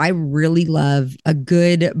 Absolutely. I really love a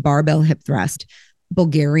good barbell hip thrust,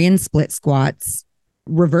 Bulgarian split squats,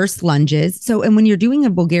 reverse lunges. So, and when you're doing a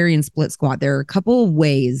Bulgarian split squat, there are a couple of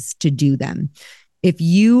ways to do them. If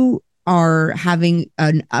you are having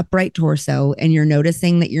an upright torso and you're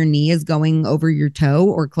noticing that your knee is going over your toe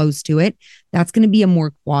or close to it, that's going to be a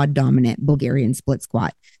more quad dominant Bulgarian split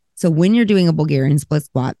squat. So when you're doing a Bulgarian split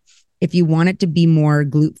squat, if you want it to be more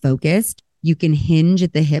glute focused, you can hinge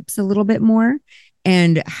at the hips a little bit more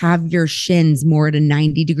and have your shins more at a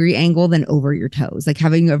 90-degree angle than over your toes, like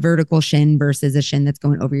having a vertical shin versus a shin that's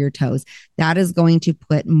going over your toes. That is going to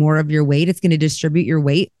put more of your weight. It's going to distribute your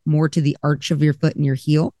weight more to the arch of your foot and your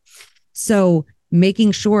heel. So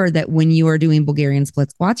making sure that when you are doing Bulgarian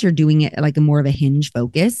split squats, you're doing it like a more of a hinge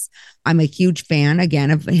focus. I'm a huge fan,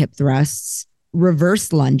 again, of hip thrusts,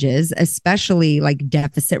 reverse lunges, especially like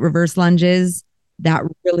deficit reverse lunges. That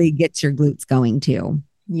really gets your glutes going too.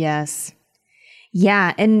 Yes.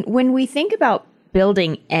 Yeah. And when we think about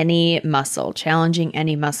building any muscle, challenging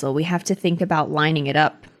any muscle, we have to think about lining it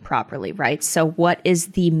up properly, right? So what is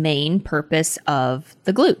the main purpose of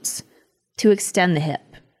the glutes? To extend the hip.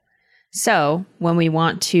 So when we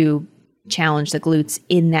want to challenge the glutes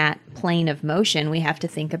in that plane of motion, we have to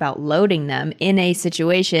think about loading them in a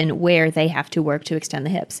situation where they have to work to extend the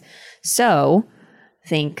hips. So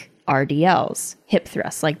think RDLs, hip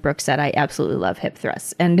thrusts. Like Brooke said, I absolutely love hip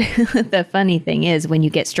thrusts. And the funny thing is when you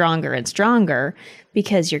get stronger and stronger,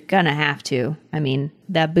 because you're going to have to, I mean,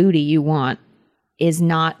 that booty you want is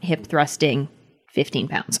not hip thrusting 15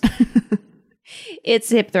 pounds. It's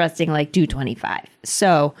hip thrusting like 225.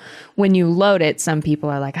 So when you load it, some people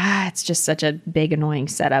are like, it's just such a big, annoying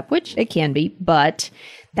setup, which it can be, but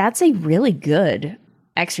that's a really good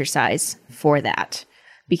exercise for that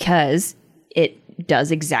because it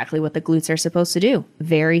does exactly what the glutes are supposed to do.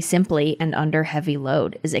 Very simply and under heavy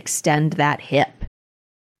load is extend that hip.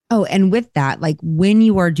 Oh, and with that, like when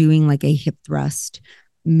you are doing like a hip thrust,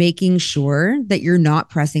 making sure that you're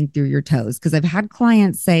not pressing through your toes. Because I've had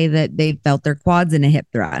clients say that they felt their quads in a hip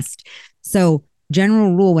thrust. So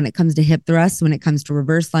general rule when it comes to hip thrusts, when it comes to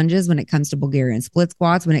reverse lunges, when it comes to Bulgarian split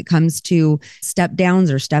squats, when it comes to step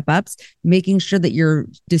downs or step ups, making sure that you're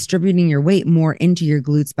distributing your weight more into your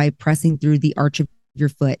glutes by pressing through the arch of your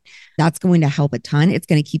foot. That's going to help a ton. It's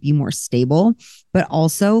going to keep you more stable, but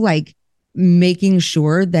also like making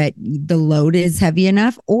sure that the load is heavy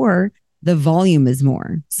enough or the volume is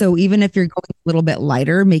more. So even if you're going a little bit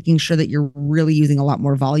lighter, making sure that you're really using a lot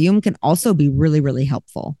more volume can also be really, really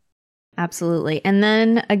helpful. Absolutely. And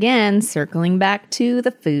then again, circling back to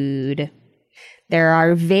the food, there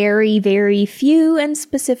are very, very few and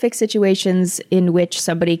specific situations in which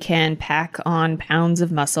somebody can pack on pounds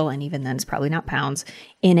of muscle, and even then it's probably not pounds,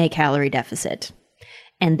 in a calorie deficit.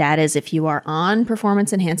 And that is if you are on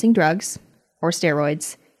performance enhancing drugs or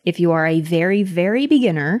steroids, if you are a very, very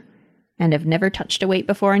beginner and have never touched a weight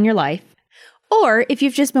before in your life, Or if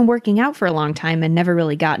you've just been working out for a long time and never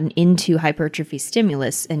really gotten into hypertrophy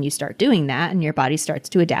stimulus and you start doing that and your body starts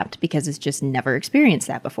to adapt because it's just never experienced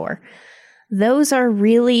that before. Those are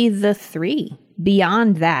really the three.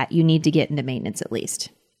 Beyond that, you need to get into maintenance at least.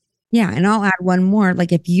 Yeah. And I'll add one more.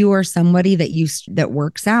 Like if you are somebody that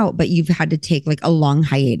works out, but you've had to take like a long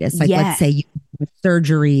hiatus, like let's say you have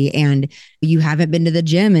surgery and you haven't been to the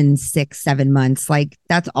gym in 6-7 months, like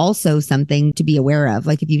that's also something to be aware of.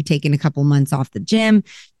 Like if you've taken a couple months off the gym,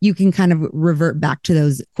 you can kind of revert back to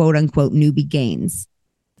those quote unquote newbie gains.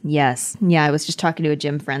 Yes. Yeah. I was just talking to a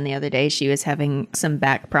gym friend the other day. She was having some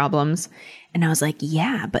back problems. And I was like,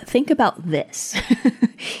 yeah, but think about this.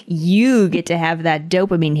 You get to have that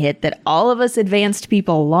dopamine hit that all of us advanced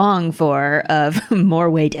people long for of more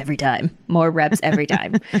weight every time, more reps every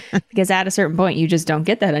time. Because at a certain point, you just don't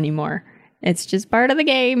get that anymore. It's just part of the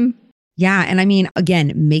game. Yeah. And I mean,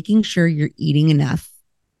 again, making sure you're eating enough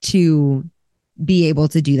to be able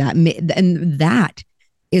to do that. And that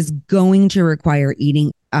is going to require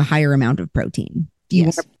eating a higher amount of protein. You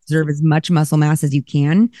want to preserve as much muscle mass as you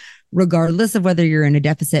can, regardless of whether you're in a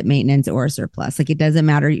deficit, maintenance, or a surplus. Like it doesn't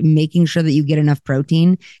matter. Making sure that you get enough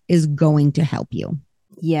protein is going to help you.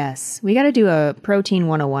 Yes. We got to do a protein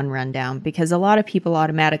 101 rundown because a lot of people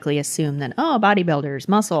automatically assume that, oh, bodybuilders,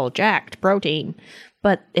 muscle, jacked, protein.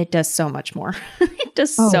 But it does so much more. It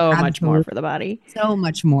does much more for the body. So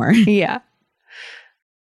much more. Yeah.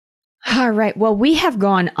 All right. Well, we have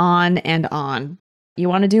gone on and on. You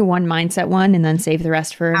want to do one mindset one and then save the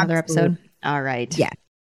rest for another episode? All right. Yeah.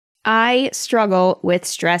 I struggle with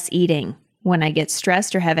stress eating. When I get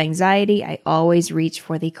stressed or have anxiety, I always reach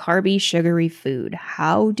for the carby, sugary food.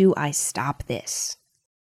 How do I stop this?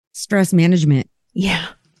 Stress management. Yeah.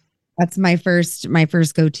 That's my first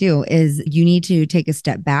go-to is you need to take a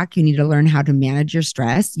step back. You need to learn how to manage your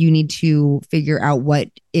stress. You need to figure out what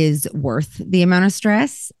is worth the amount of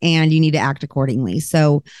stress and you need to act accordingly.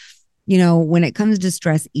 So, when it comes to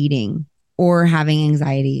stress eating or having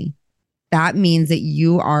anxiety, that means that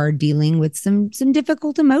you are dealing with some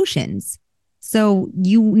difficult emotions. So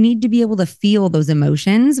you need to be able to feel those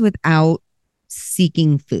emotions without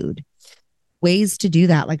seeking food. Ways to do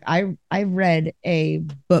that. Like I read a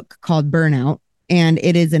book called Burnout, and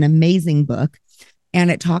it is an amazing book.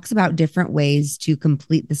 And it talks about different ways to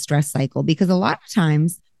complete the stress cycle, because a lot of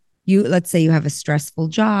times let's say you have a stressful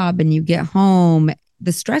job and you get home,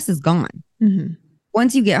 the stress is gone. Mm-hmm.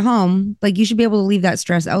 Once you get home, like you should be able to leave that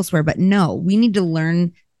stress elsewhere. But no, we need to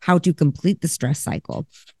learn how to complete the stress cycle.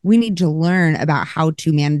 We need to learn about how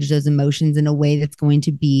to manage those emotions in a way that's going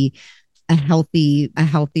to be a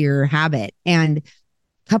healthier habit. And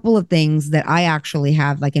a couple of things that I actually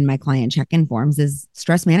have like in my client check-in forms is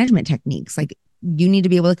stress management techniques. Like you need to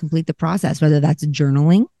be able to complete the process, whether that's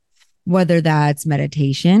journaling, whether that's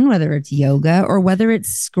meditation, whether it's yoga, or whether it's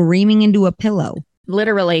screaming into a pillow.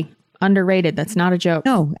 Literally underrated. That's not a joke.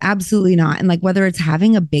 No, absolutely not. And like whether it's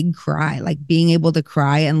having a big cry, like being able to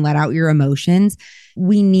cry and let out your emotions,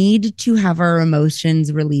 we need to have our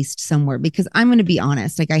emotions released somewhere. Because I'm going to be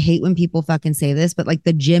honest, like I hate when people fucking say this, but like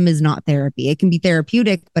the gym is not therapy. It can be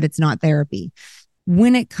therapeutic, but it's not therapy.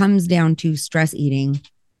 When it comes down to stress eating,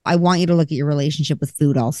 I want you to look at your relationship with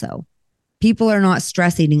food also. People are not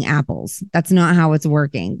stress eating apples. That's not how it's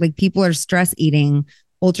working. Like people are stress eating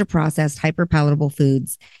ultra processed, hyper palatable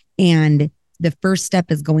foods. And the first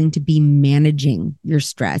step is going to be managing your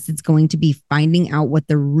stress. It's going to be finding out what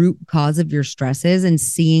the root cause of your stress is and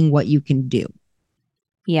seeing what you can do.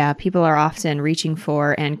 Yeah, people are often reaching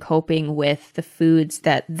for and coping with the foods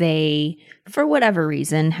that they, for whatever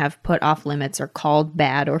reason, have put off limits or called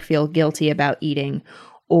bad or feel guilty about eating,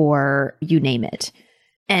 or you name it.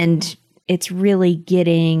 And it's really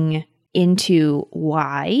getting into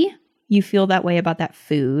why you feel that way about that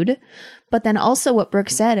food. But then also what Brooke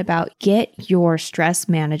said about get your stress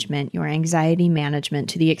management, your anxiety management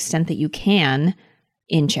to the extent that you can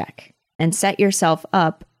in check and set yourself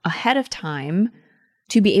up ahead of time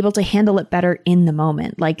to be able to handle it better in the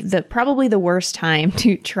moment. Like probably the worst time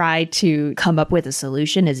to try to come up with a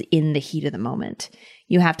solution is in the heat of the moment.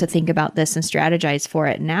 You have to think about this and strategize for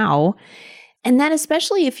it now. And then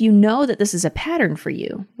especially if you know that this is a pattern for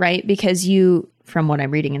you, right? Because from what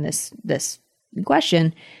I'm reading in this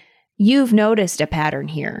question, you've noticed a pattern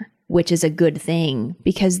here, which is a good thing,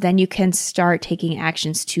 because then you can start taking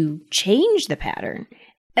actions to change the pattern.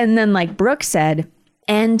 And then like Brooke said,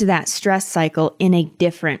 end that stress cycle in a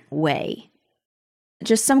different way.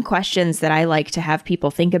 Just some questions that I like to have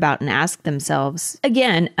people think about and ask themselves,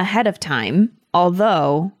 again, ahead of time,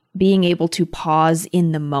 although being able to pause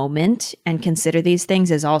in the moment and consider these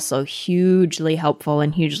things is also hugely helpful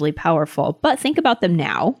and hugely powerful. But think about them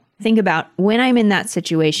now Think about when I'm in that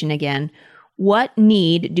situation again, what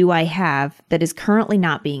need do I have that is currently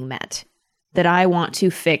not being met that I want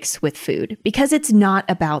to fix with food? Because it's not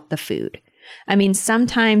about the food. I mean,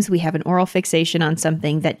 sometimes we have an oral fixation on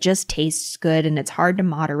something that just tastes good and it's hard to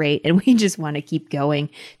moderate and we just want to keep going.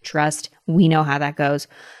 Trust, we know how that goes.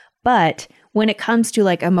 But when it comes to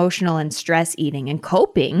like emotional and stress eating and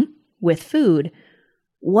coping with food,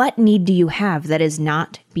 what need do you have that is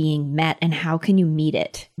not being met and how can you meet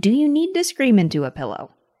it? Do you need to scream into a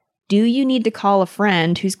pillow? Do you need to call a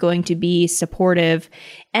friend who's going to be supportive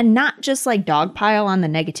and not just like dogpile on the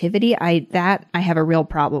negativity? I have a real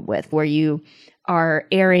problem with, where you are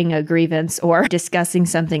airing a grievance or discussing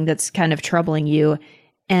something that's kind of troubling you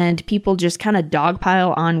and people just kind of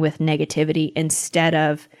dogpile on with negativity instead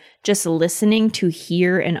of just listening to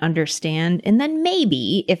hear and understand, and then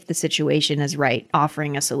maybe, if the situation is right,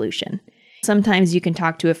 offering a solution. Sometimes you can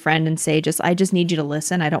talk to a friend and say, I just need you to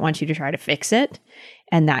listen. I don't want you to try to fix it.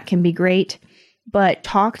 And that can be great. But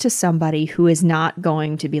talk to somebody who is not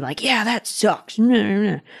going to be like, yeah, that sucks.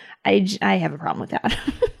 I have a problem with that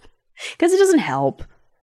because it doesn't help.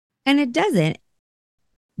 And it doesn't.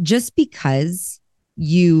 Just because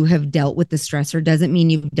you have dealt with the stressor doesn't mean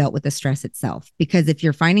you've dealt with the stress itself. Because if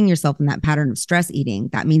you're finding yourself in that pattern of stress eating,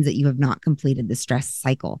 that means that you have not completed the stress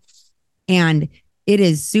cycle. And it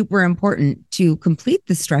is super important to complete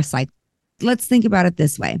the stress cycle. Let's think about it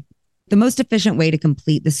this way. The most efficient way to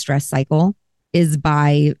complete the stress cycle is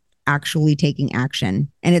by actually taking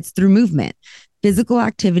action. And it's through movement. Physical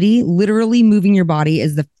activity, literally moving your body,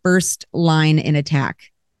 is the first line in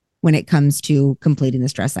attack when it comes to completing the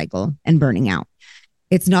stress cycle and burning out.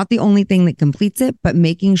 It's not the only thing that completes it, but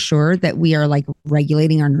making sure that we are like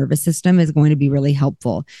regulating our nervous system is going to be really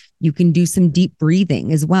helpful. You can do some deep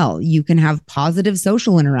breathing as well. You can have positive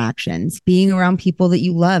social interactions, being around people that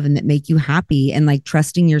you love and that make you happy, and like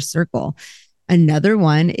trusting your circle. Another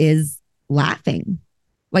one is laughing.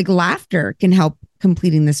 Like laughter can help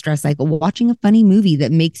completing the stress cycle. Watching a funny movie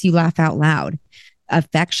that makes you laugh out loud.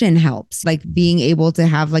 Affection helps, like being able to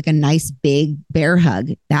have like a nice big bear hug.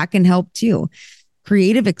 That can help too.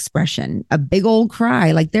 Creative expression, a big old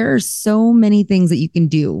cry. Like there are so many things that you can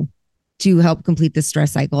do to help complete the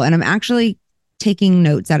stress cycle. And I'm actually taking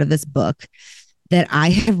notes out of this book that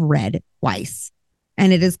I have read twice.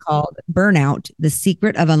 And it is called Burnout: The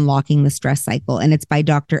Secret of Unlocking the Stress Cycle. And it's by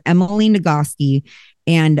Dr. Emily Nagoski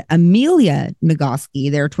and Amelia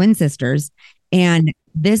Nagoski. They're twin sisters. And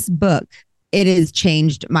this book, it has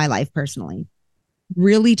changed my life personally.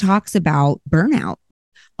 Really talks about burnout.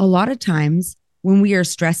 A lot of times when we are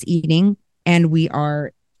stress eating and we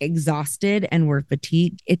are exhausted and we're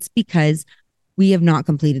fatigued, it's because we have not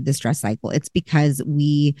completed the stress cycle. It's because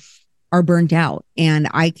we are burnt out. And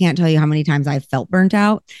I can't tell you how many times I've felt burnt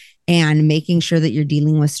out, and making sure that you're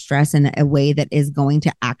dealing with stress in a way that is going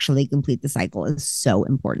to actually complete the cycle is so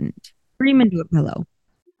important. Scream into a pillow.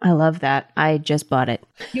 I love that. I just bought it.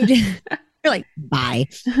 You're like, bye.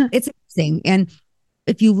 It's interesting. And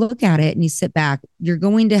if you look at it and you sit back, you're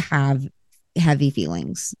going to have heavy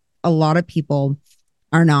feelings. A lot of people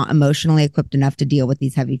are not emotionally equipped enough to deal with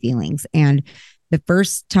these heavy feelings. And the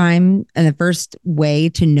first time and the first way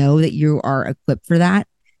to know that you are equipped for that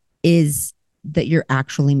is that you're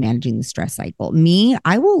actually managing the stress cycle. Me,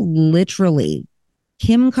 I will literally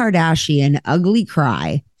Kim Kardashian ugly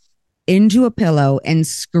cry into a pillow and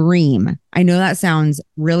scream. I know that sounds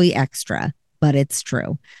really extra, but it's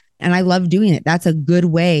true. And I love doing it. That's a good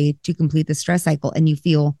way to complete the stress cycle. And you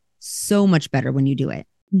feel so much better when you do it.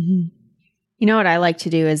 Mm-hmm. You know what I like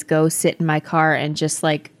to do is go sit in my car and just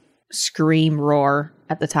like scream, roar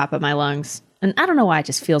at the top of my lungs. And I don't know why, it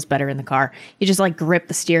just feels better in the car. You just like grip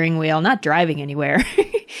the steering wheel, not driving anywhere,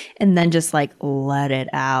 and then just like let it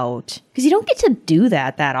out. Because you don't get to do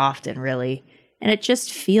that often, really. And it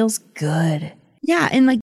just feels good. Yeah. And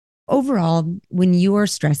like overall, when you are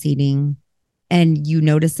stress eating and you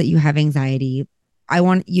notice that you have anxiety, I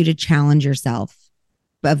want you to challenge yourself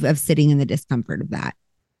of sitting in the discomfort of that,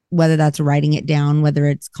 whether that's writing it down, whether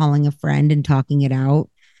it's calling a friend and talking it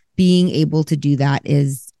out. Being able to do that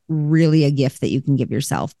is really a gift that you can give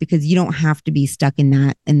yourself, because you don't have to be stuck in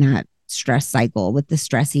that stress cycle with the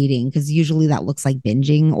stress eating, because usually that looks like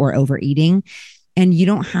binging or overeating, and you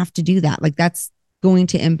don't have to do that. Like that's going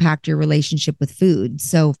to impact your relationship with food.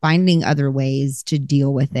 So finding other ways to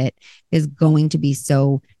deal with it is going to be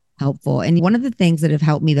so helpful. And one of the things that have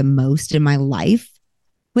helped me the most in my life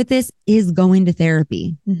with this is going to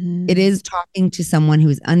therapy. Mm-hmm. It is talking to someone who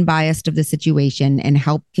is unbiased of the situation and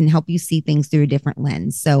can help you see things through a different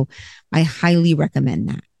lens. So I highly recommend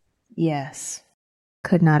that. Yes.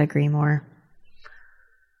 Could not agree more.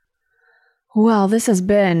 Well, this has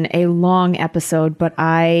been a long episode, but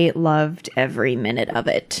I loved every minute of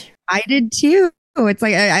it. I did too. It's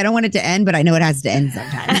like, I don't want it to end, but I know it has to end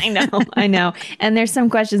sometime. I know. And there's some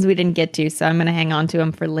questions we didn't get to, so I'm going to hang on to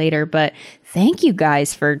them for later. But thank you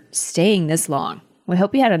guys for staying this long. We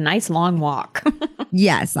hope you had a nice long walk.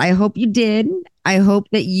 Yes, I hope you did. I hope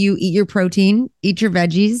that you eat your protein, eat your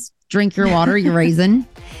veggies, drink your water, your raisin.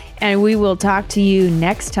 And we will talk to you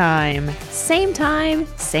next time. Same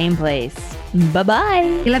place.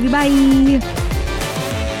 Bye-bye. I love you. Bye.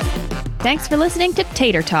 Thanks for listening to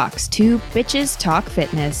Tater Talks, two bitches talk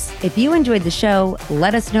fitness. If you enjoyed the show,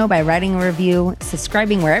 let us know by writing a review,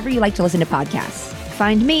 subscribing wherever you like to listen to podcasts.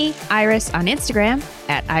 Find me, Iris, on Instagram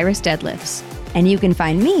at Iris Deadlifts. And you can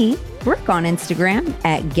find me, Brooke, on Instagram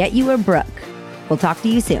at GetYouABrooke. We'll talk to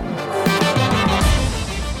you soon.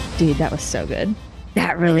 Dude, that was so good.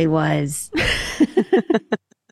 That really was.